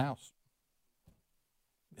have it in the house.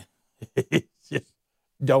 It's just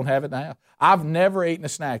don't have it in the house. I've never eaten a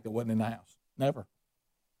snack that wasn't in the house. Never.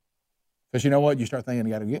 Because you know what? You start thinking, I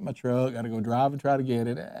got to get my truck, got to go drive and try to get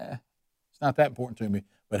it. It's not that important to me.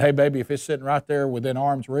 But hey, baby, if it's sitting right there within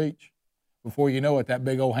arm's reach, before you know it, that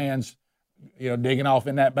big old hand's, you know, digging off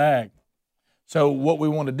in that bag. So what we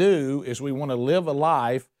want to do is we want to live a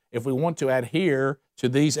life. If we want to adhere to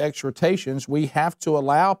these exhortations, we have to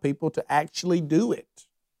allow people to actually do it.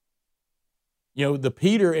 You know, the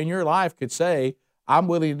Peter in your life could say, I'm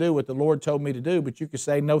willing to do what the Lord told me to do, but you could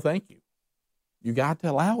say, no, thank you. You got to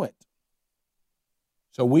allow it.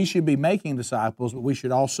 So we should be making disciples, but we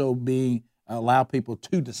should also allow people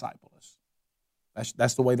to disciple us.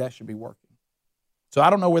 That's the way that should be working. So I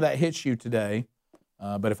don't know where that hits you today,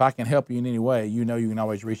 but if I can help you in any way, you know you can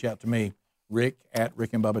always reach out to me,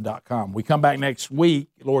 rick@rickandbubba.com. We come back next week,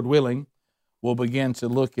 Lord willing. We'll begin to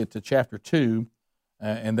look at chapter 2,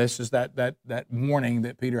 and this is that warning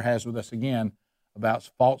that Peter has with us again about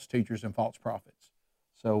false teachers and false prophets.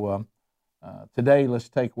 So today, let's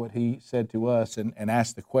take what he said to us and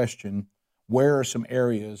ask the question, where are some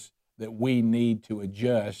areas that we need to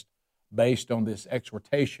adjust based on this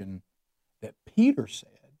exhortation that Peter said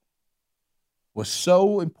was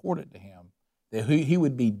so important to him that he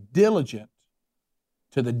would be diligent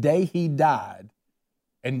to the day he died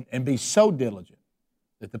and be so diligent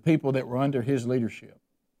that the people that were under his leadership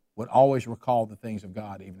would always recall the things of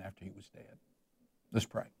God even after he was dead. Let's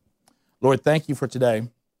pray. Lord, thank you for today.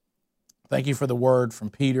 Thank you for the word from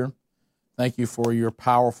Peter. Thank you for your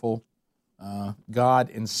powerful,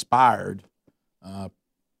 God-inspired,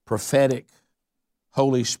 prophetic,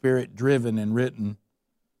 Holy Spirit-driven and written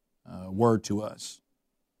word to us.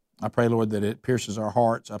 I pray, Lord, that it pierces our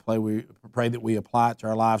hearts. I pray that we apply it to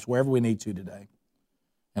our lives wherever we need to today.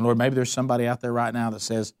 And, Lord, maybe there's somebody out there right now that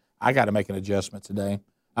says, I got to make an adjustment today.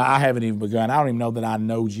 I haven't even begun. I don't even know that I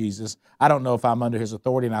know Jesus. I don't know if I'm under his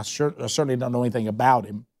authority, and I certainly don't know anything about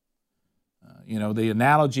him. You know, the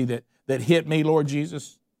analogy that hit me, Lord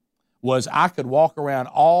Jesus, was I could walk around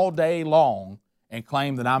all day long and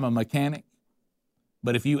claim that I'm a mechanic,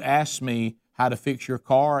 but if you asked me how to fix your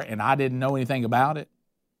car and I didn't know anything about it,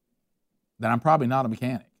 then I'm probably not a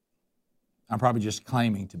mechanic. I'm probably just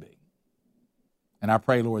claiming to be. And I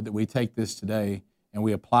pray, Lord, that we take this today and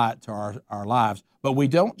we apply it to our lives. But we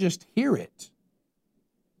don't just hear it.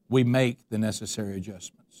 We make the necessary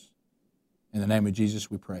adjustments. In the name of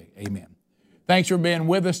Jesus we pray. Amen. Thanks for being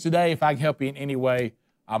with us today. If I can help you in any way,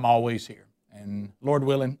 I'm always here. And Lord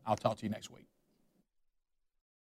willing, I'll talk to you next week.